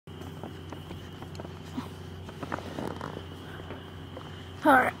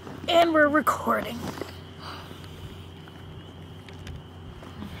Alright, and we're recording.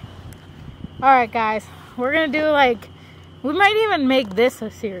 Alright guys, we're gonna do like, we might even make this a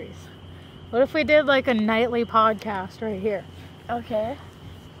series. What if we did like a nightly podcast right here? Okay.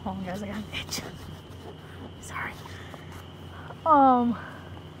 Hold on guys, I got an itch. Sorry. But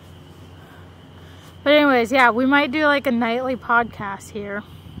anyways, yeah, we might do like a nightly podcast here.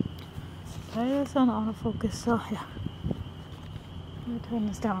 Did I do this on autofocus? So yeah. Let me turn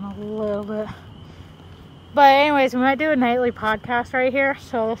this down a little bit. But anyways, we might do a nightly podcast right here.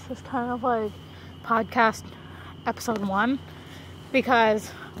 So this is kind of like podcast episode 1.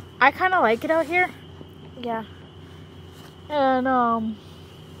 Because I kind of like it out here. Yeah. And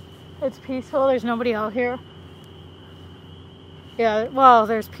it's peaceful. There's nobody out here. Yeah, well,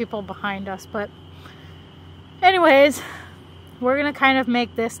 there's people behind us. But anyways, we're going to kind of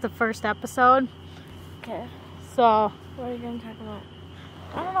make this the first episode. Okay. So What are you going to talk about?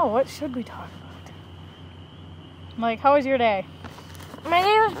 I don't know, what should we talk about? Like, how was your day? My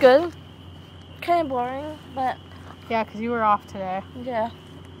day was good. Kind of boring, but Yeah, because you were off today. yeah.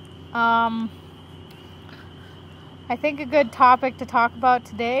 I think a good topic to talk about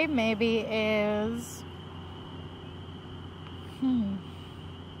today maybe is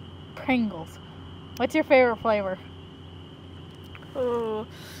Pringles. What's your favorite flavor? Ooh.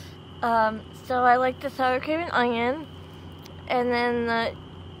 So I like the sour cream and onion, and then the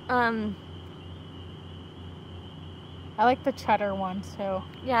I like the cheddar ones too.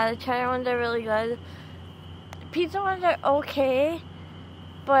 yeah, the cheddar ones are really good. The pizza ones are okay,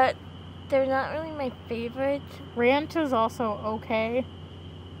 but they're not really my favorite. Ranch is also okay.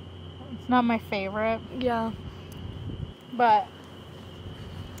 It's not my favorite, Yeah. but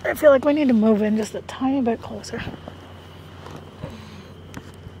I feel like we need to move in just a tiny bit closer.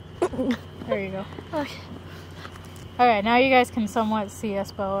 There you go. Okay. Alright, now you guys can somewhat see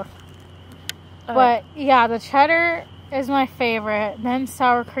us both. Alright. But yeah, the cheddar is my favorite, then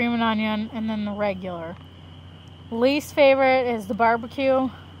sour cream and onion, and then the regular. Least favorite is the barbecue.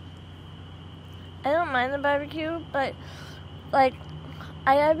 I don't mind the barbecue, but like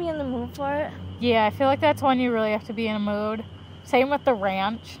I gotta be in the mood for it. Yeah, I feel like that's one you really have to be in a mood. Same with the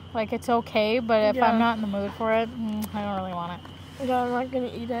ranch. Like, it's okay, but if Yeah. I'm not in the mood for it, I don't really want it. No, I'm not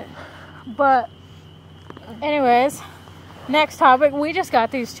gonna eat it. But anyways, next topic. We just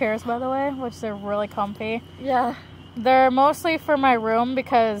got these chairs, by the way, which they're really comfy. Yeah. They're mostly for my room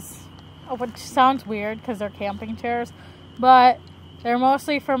because, which sounds weird because they're camping chairs, but they're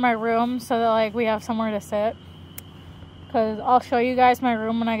mostly for my room so that like we have somewhere to sit. Because I'll show you guys my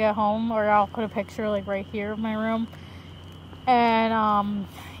room when I get home, or I'll put a picture like right here of my room. And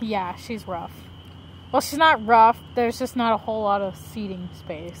yeah, she's rough. Well, she's not rough. There's just not a whole lot of seating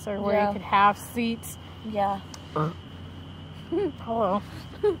space or where you could have seats. Yeah. Hello.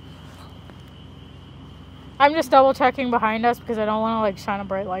 I'm just double checking behind us because I don't want to like shine a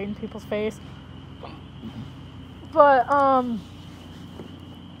bright light in people's face. But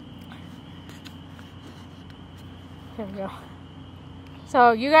here we go.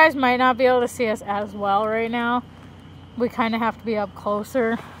 So you guys might not be able to see us as well right now. We kind of have to be up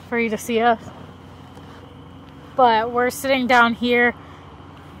closer for you to see us. But we're sitting down here.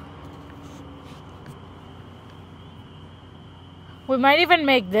 We might even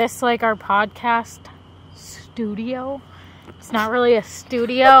make this like our podcast studio. It's not really a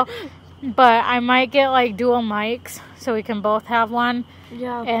studio, but I might get like dual mics so we can both have one.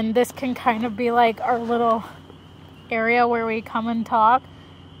 Yeah. And this can kind of be like our little area where we come and talk.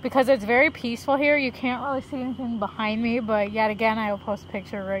 Because it's very peaceful here. You can't really see anything behind me, but yet again, I will post a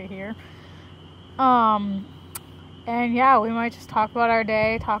picture right here. And yeah, we might just talk about our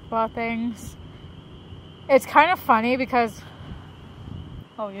day, talk about things. It's kind of funny because...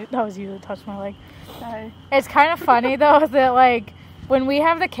 Oh, that was you that touched my leg. Sorry. It's kind of funny, though, that, like, when we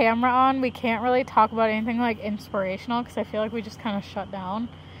have the camera on, we can't really talk about anything, like, inspirational, because I feel like we just kind of shut down.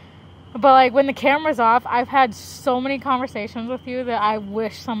 But, like, when the camera's off, I've had so many conversations with you that I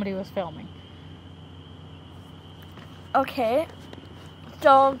wish somebody was filming. Okay.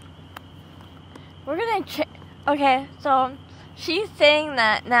 So we're gonna okay, so she's saying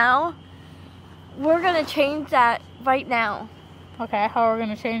that now. We're gonna change that right now. Okay, how are we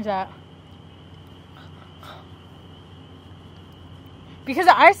going to change that? Because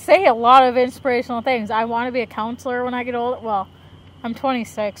I say a lot of inspirational things. I want to be a counselor when I get older. Well, I'm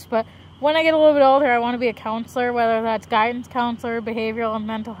 26, but when I get a little bit older, I want to be a counselor, whether that's guidance counselor, behavioral and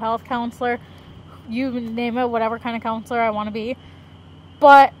mental health counselor, you name it, whatever kind of counselor I want to be.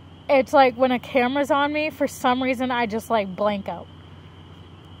 But it's like when a camera's on me, for some reason, I just like blank out.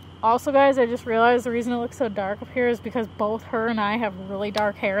 Also, guys, I just realized the reason it looks so dark up here is because both her and I have really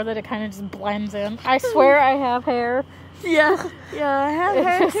dark hair that it kind of just blends in. I swear I have hair. Yeah, I have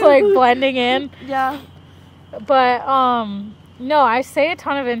hair It's just like blending in. Yeah. But, no, I say a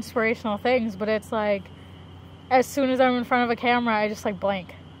ton of inspirational things, but it's like, as soon as I'm in front of a camera, I just like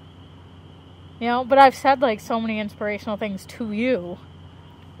blank. You know, but I've said like so many inspirational things to you.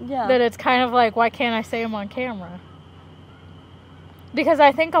 Yeah. That it's kind of like, why can't I say them on camera? Because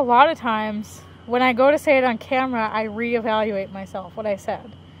I think a lot of times when I go to say it on camera, I reevaluate myself, what I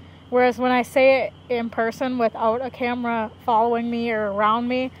said. Whereas when I say it in person without a camera following me or around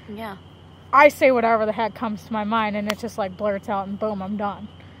me, yeah, I say whatever the heck comes to my mind and it just like blurts out and boom, I'm done.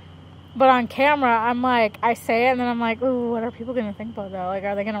 But on camera, I'm like, I say it and then I'm like, ooh, what are people going to think about that? Like,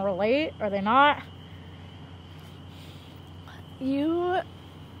 are they going to relate? Are they not? You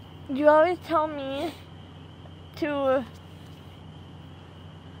always tell me to...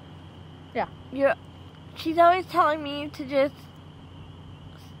 Yeah. She's always telling me to just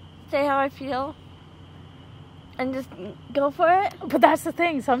say how I feel and just go for it. But that's the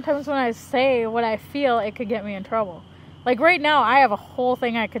thing. Sometimes when I say what I feel, it could get me in trouble. Like right now, I have a whole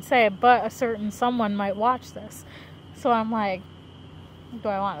thing I could say, but a certain someone might watch this. So I'm like, do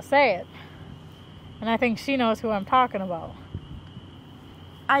I want to say it? And I think she knows who I'm talking about.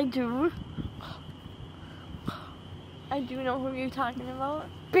 I do. I do know who you're talking about.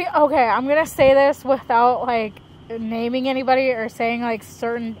 Okay, I'm going to say this without, like, naming anybody or saying, like,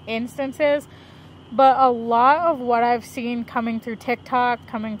 certain instances. But a lot of what I've seen coming through TikTok,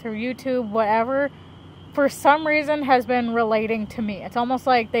 coming through YouTube, whatever, for some reason has been relating to me. It's almost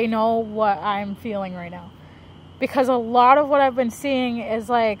like they know what I'm feeling right now. Because a lot of what I've been seeing is,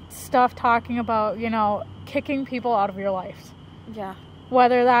 like, stuff talking about, you know, kicking people out of your life. Yeah.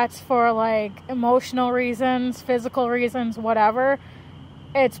 Whether that's for, like, emotional reasons, physical reasons, whatever.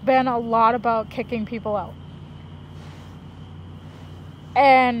 It's been a lot about kicking people out.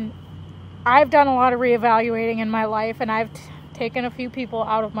 And I've done a lot of reevaluating in my life, and I've taken a few people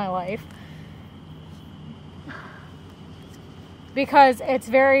out of my life. Because it's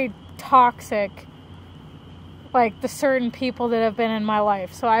very toxic, like the certain people that have been in my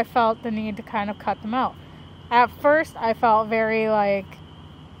life. So I felt the need to kind of cut them out. At first, I felt very like,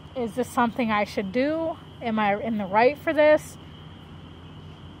 is this something I should do? Am I in the right for this?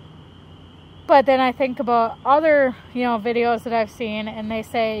 But then I think about other, you know, videos that I've seen, and they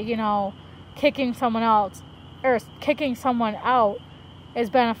say, you know, kicking someone else or kicking someone out is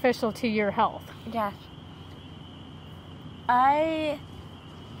beneficial to your health. Yes.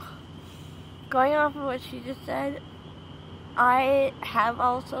 Going off of what she just said, I have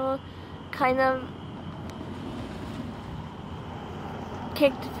also kind of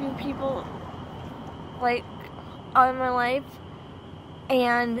kicked a few people, like, out of my life,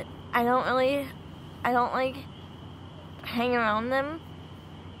 and I don't like hang around them,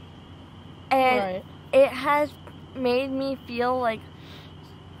 and Right. It has made me feel like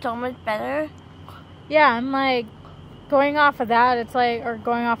so much better. Yeah, and like going off of that, it's like, or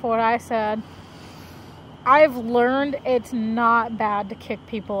going off of what I said, I've learned it's not bad to kick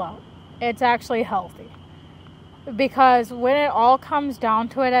people out. It's actually healthy. Because when it all comes down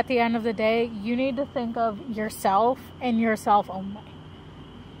to it at the end of the day, you need to think of yourself and yourself only.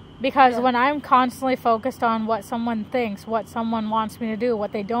 Because when I'm constantly focused on what someone thinks, what someone wants me to do,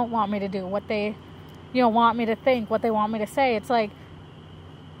 what they don't want me to do, what they, you know, want me to think, what they want me to say, it's like,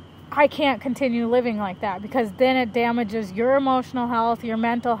 I can't continue living like that, because then it damages your emotional health, your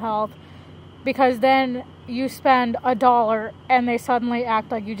mental health, because then you spend $1 and they suddenly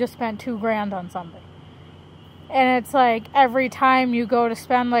act like you just spent $2,000 on something. And it's like every time you go to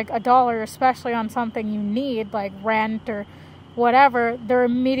spend like $1, especially on something you need, like rent or whatever, they're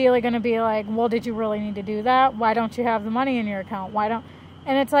immediately going to be like, well, did you really need to do that? Why don't you have the money in your account?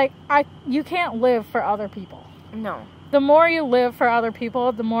 And it's like, you can't live for other people. No. The more you live for other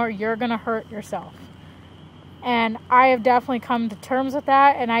people, the more you're going to hurt yourself. And I have definitely come to terms with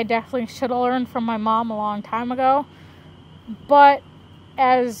that, and I definitely should have learned from my mom a long time ago. But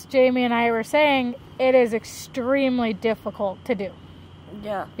as Jamie and I were saying, it is extremely difficult to do.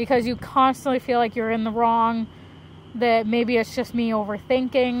 Yeah. Because you constantly feel like you're in the wrong, that maybe it's just me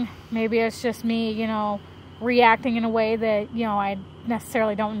overthinking, maybe it's just me, you know, reacting in a way that, you know, I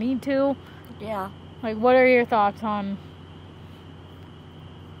necessarily don't need to. Yeah. Like, what are your thoughts on...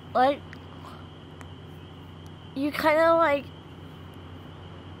 Like, you kind of, like,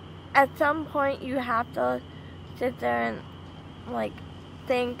 at some point you have to sit there and, like,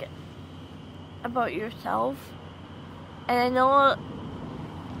 think about yourself. And I know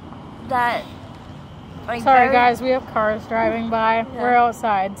that like sorry guys, we have cars driving by. Yeah. We're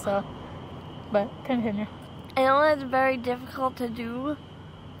outside, so, but continue. I know it's very difficult to do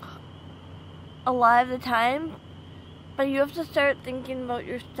a lot of the time, but you have to start thinking about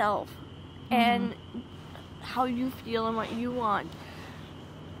yourself and how you feel and what you want.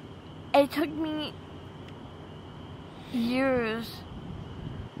 It took me years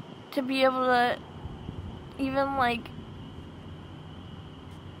to be able to even like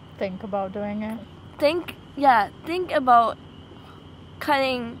Think about doing it. think about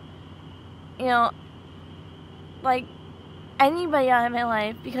cutting, like anybody out of my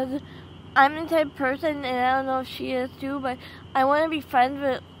life, because I'm the type of person, and I don't know if she is too, but I want to be friends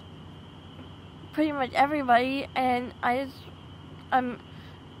with pretty much everybody, and I'm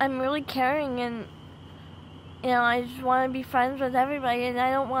really caring, and I just want to be friends with everybody, and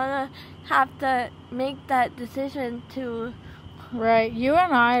I don't want to have to make that decision to. Right. You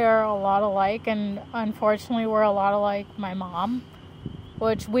and I are a lot alike, and unfortunately we're a lot alike my mom,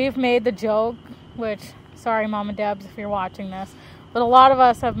 which we've made the joke, which, sorry Mama Debs if you're watching this, but a lot of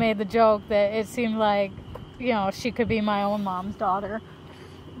us have made the joke that it seemed like, she could be my own mom's daughter,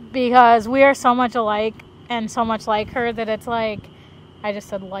 because we are so much alike and so much like her that it's like, I just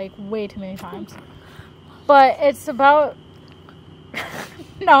said like way too many times, but it's about,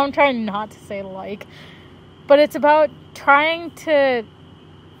 no, I'm trying not to say like, but it's about trying to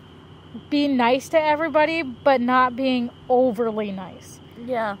be nice to everybody, but not being overly nice.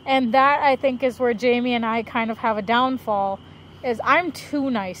 Yeah. And that, I think, is where Jamie and I kind of have a downfall, is I'm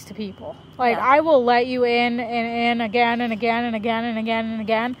too nice to people. Like, Yeah. I will let you in and in again and again and again and again and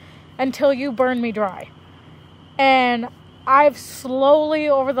again until you burn me dry. And I've slowly,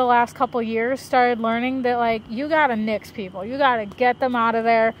 over the last couple years, started learning that, like, you gotta nix people. You gotta get them out of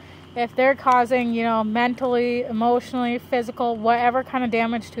there. If they're causing, mentally, emotionally, physical, whatever kind of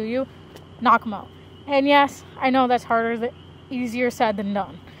damage to you, knock them out. And yes, I know that's easier said than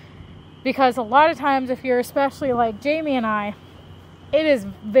done. Because a lot of times, if you're especially like Jamie and I, it is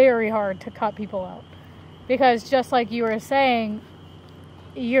very hard to cut people out. Because just like you were saying,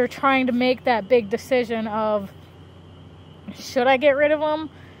 you're trying to make that big decision of, should I get rid of them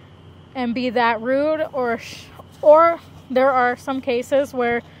and be that rude? Or there are some cases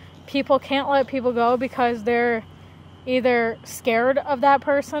where people can't let people go because they're either scared of that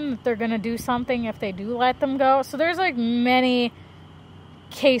person, that they're going to do something if they do let them go. So there's like many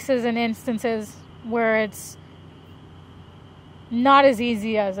cases and instances where it's not as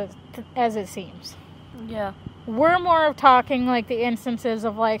easy as it seems. Yeah. We're more of talking like the instances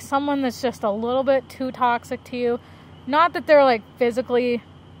of like someone that's just a little bit too toxic to you. Not that they're like physically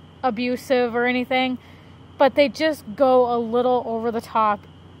abusive or anything, but they just go a little over the top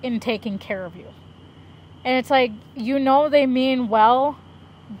in taking care of you. And it's like, they mean well,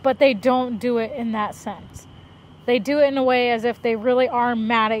 but they don't do it in that sense. They do it in a way as if they really are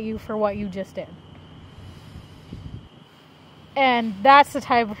mad at you for what you just did. And that's the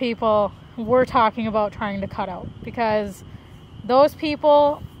type of people we're talking about trying to cut out. Because those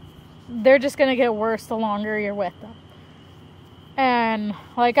people, they're just going to get worse the longer you're with them. And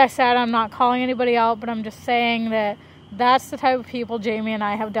like I said, I'm not calling anybody out, but I'm just saying that that's the type of people Jamie and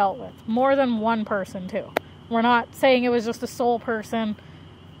I have dealt with. More than one person, too. We're not saying it was just a sole person.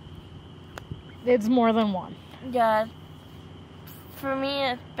 It's more than one. Yeah. For me,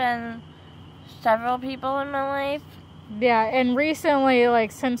 it's been several people in my life. Yeah, and recently,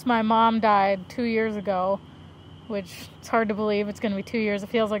 like, since my mom died 2 years ago, which it's hard to believe it's going to be 2 years. It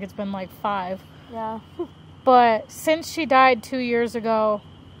feels like it's been, like, 5. Yeah. But since she died 2 years ago,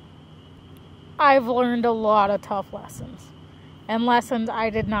 I've learned a lot of tough lessons. And lessons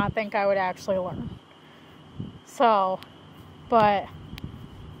I did not think I would actually learn. So, but,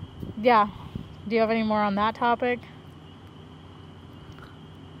 yeah. Do you have any more on that topic?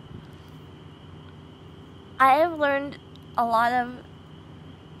 I have learned a lot of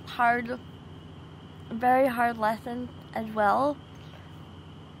very hard lessons as well.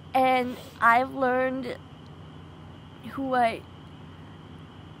 And I've learned who I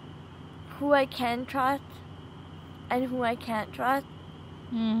can trust and who I can't trust.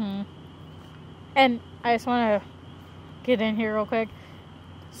 Mm-hmm. And I just want to get in here real quick.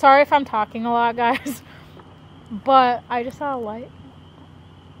 Sorry if I'm talking a lot, guys. But I just saw a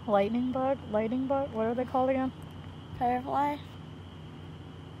lightning bug? What are they called again? Firefly?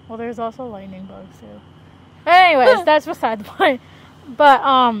 Well, there's also lightning bugs, too. Anyways, that's beside the point. But,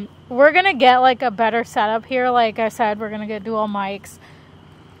 we're going to get, like, a better setup here. Like I said, we're going to get dual mics.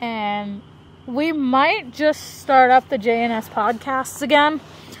 And we might just start up the JNS podcasts again.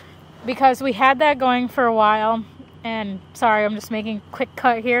 Because we had that going for a while. And, sorry, I'm just making a quick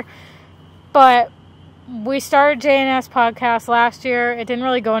cut here. But we started JNS podcast last year. It didn't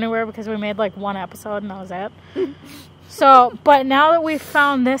really go anywhere because we made like one episode and that was it. So, but now that we've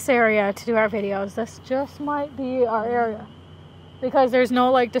found this area to do our videos, this just might be our area. Because there's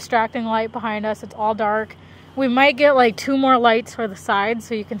no like distracting light behind us. It's all dark. We might get like 2 more lights for the sides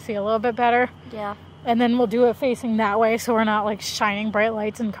so you can see a little bit better. Yeah. And then we'll do it facing that way so we're not like shining bright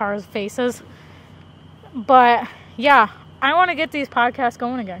lights in cars' faces. But yeah, I want to get these podcasts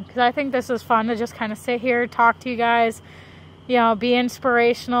going again because I think this is fun to just kind of sit here, talk to you guys, you know, be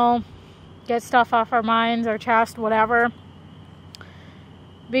inspirational, get stuff off our minds, our chest, whatever.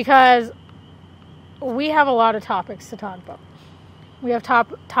 Because we have a lot of topics to talk about. We have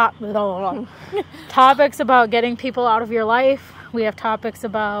topics about getting people out of your life. We have topics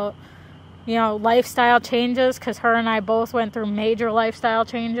about, you know, lifestyle changes because her and I both went through major lifestyle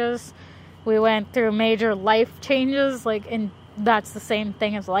changes. We went through major life changes, and that's the same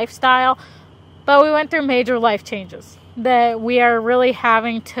thing as lifestyle. But we went through major life changes that we are really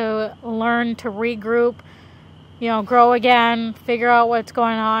having to learn to regroup, you know, grow again, figure out what's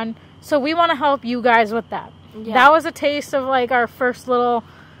going on. So we want to help you guys with that. Yeah. That was a taste of like our first little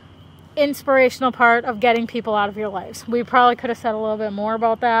inspirational part of getting people out of your lives. We probably could have said a little bit more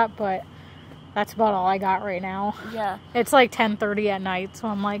about that, but that's about all I got right now. Yeah. It's like 10:30 at night, so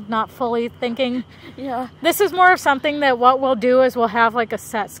I'm like not fully thinking. Yeah. This is more of something that what we'll do is we'll have like a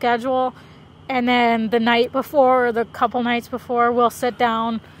set schedule, and then the night before or the couple nights before we'll sit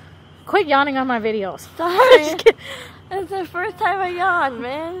down. Quit yawning on my videos. Sorry. It's the first time I yawned,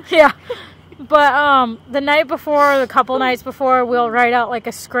 man. Yeah. But the night before, the couple nights before, we'll write out like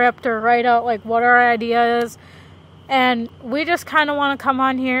a script or write out like what our idea is. And we just kind of want to come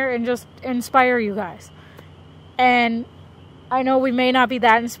on here and just inspire you guys. And I know we may not be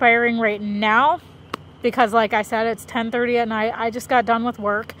that inspiring right now because like I said, it's 10:30 at night. I just got done with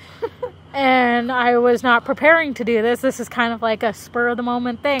work and I was not preparing to do this. This is kind of like a spur of the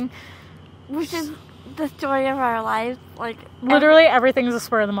moment thing. Which is the story of our lives. Like literally everything's a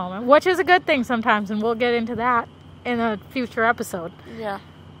spur of the moment, which is a good thing sometimes, and we'll get into that in a future episode. Yeah.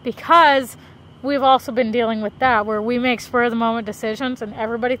 Because we've also been dealing with that, where we make spur of the moment decisions, and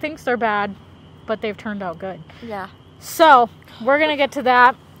everybody thinks they're bad, but they've turned out good. Yeah. So we're gonna get to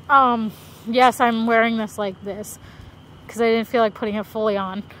that. Yes, I'm wearing this like this because I didn't feel like putting it fully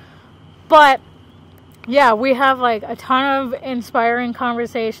on, but. Yeah, we have like a ton of inspiring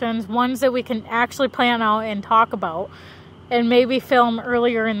conversations, ones that we can actually plan out and talk about and maybe film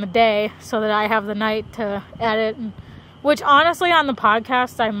earlier in the day so that I have the night to edit. Which honestly on the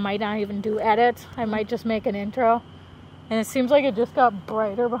podcast, I might not even do edits. I might just make an intro. And it seems like it just got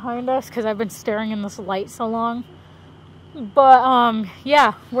brighter behind us because I've been staring in this light so long. But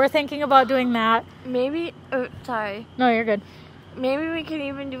yeah, we're thinking about doing that. Maybe, sorry. No, you're good. Maybe we can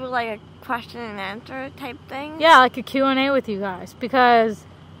even do like a question and answer type thing. Yeah, like a Q&A with you guys, because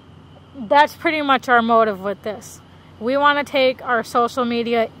that's pretty much our motive with this. We want to take our social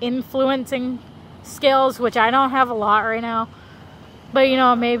media influencing skills, which I don't have a lot right now, but you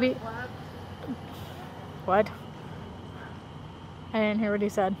know, maybe. What? I didn't hear what he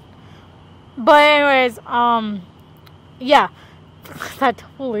said. But anyways, yeah, that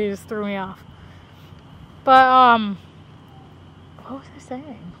totally just threw me off. But what was I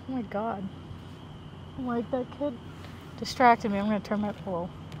saying? Oh my god. Like that kid distracted me. I'm going to turn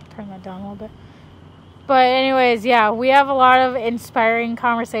that down a little bit. But anyways, yeah, we have a lot of inspiring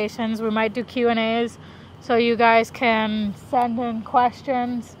conversations. We might do Q&As so you guys can send in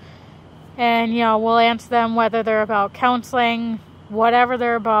questions and, you know, we'll answer them whether they're about counseling, whatever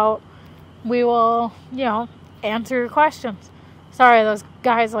they're about. We will, you know, answer your questions. Sorry, those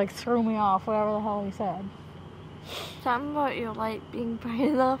guys like threw me off, whatever the hell he said. Something about your light being bright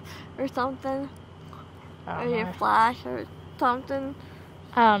enough or something. Or your know. flash or something.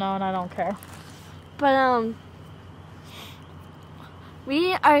 I don't know, and I don't care. But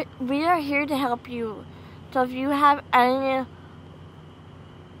we are here to help you. So if you have any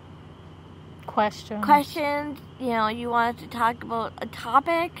questions, you know, you want us to talk about a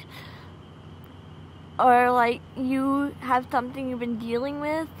topic, or like you have something you've been dealing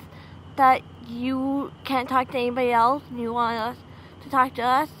with that you can't talk to anybody else and you want us to talk to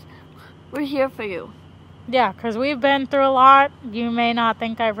us, we're here for you. Yeah, because we've been through a lot. You may not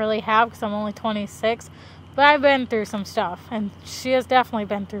think I really have because I'm only 26, but I've been through some stuff, and she has definitely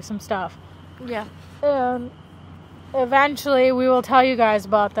been through some stuff. Yeah. And eventually we will tell you guys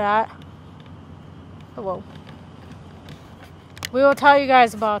about that. Whoa. We will tell you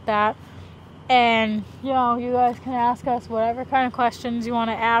guys about that. And, you know, you guys can ask us whatever kind of questions you want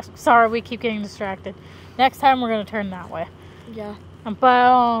to ask. Sorry, we keep getting distracted. Next time we're going to turn that way. Yeah.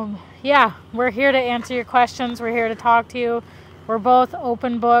 But, yeah, we're here to answer your questions. We're here to talk to you. We're both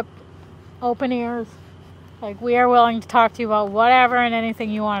open book, open ears. Like, we are willing to talk to you about whatever and anything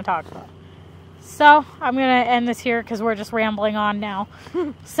you want to talk about. So, I'm going to end this here because we're just rambling on now.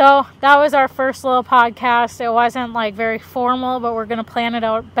 So, that was our first little podcast. It wasn't, like, very formal, but we're going to plan it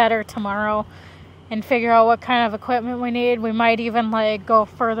out better tomorrow and figure out what kind of equipment we need. We might even, like, go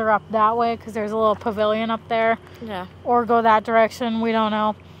further up that way because there's a little pavilion up there. Yeah. Or go that direction. We don't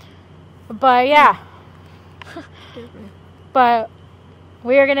know. But, yeah. But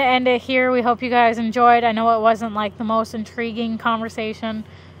we are going to end it here. We hope you guys enjoyed. I know it wasn't, like, the most intriguing conversation,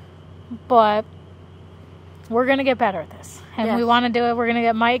 but we're going to get better at this. And we want to do it. We're going to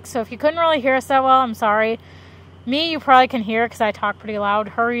get mics. So if you couldn't really hear us that well, I'm sorry. Me, you probably can hear because I talk pretty loud.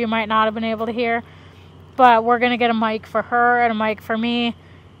 Her, you might not have been able to hear. But we're going to get a mic for her and a mic for me.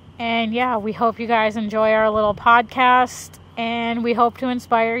 And yeah, we hope you guys enjoy our little podcast. And we hope to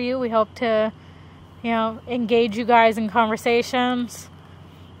inspire you. We hope to, engage you guys in conversations.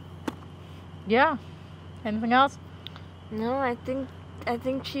 Yeah. Anything else? No, I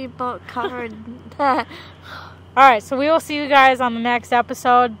think she about covered that. Alright, so we will see you guys on the next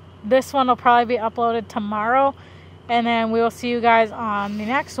episode. This one will probably be uploaded tomorrow. And then we will see you guys on the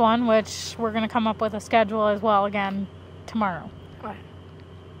next one, which we're going to come up with a schedule as well again tomorrow. Right.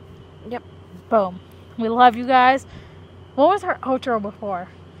 Yep. Boom. We love you guys. What was our outro before?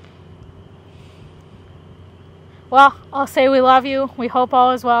 Well, I'll say we love you. We hope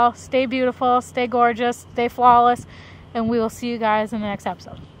all is well. Stay beautiful. Stay gorgeous. Stay flawless. And we will see you guys in the next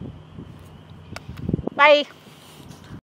episode. Bye.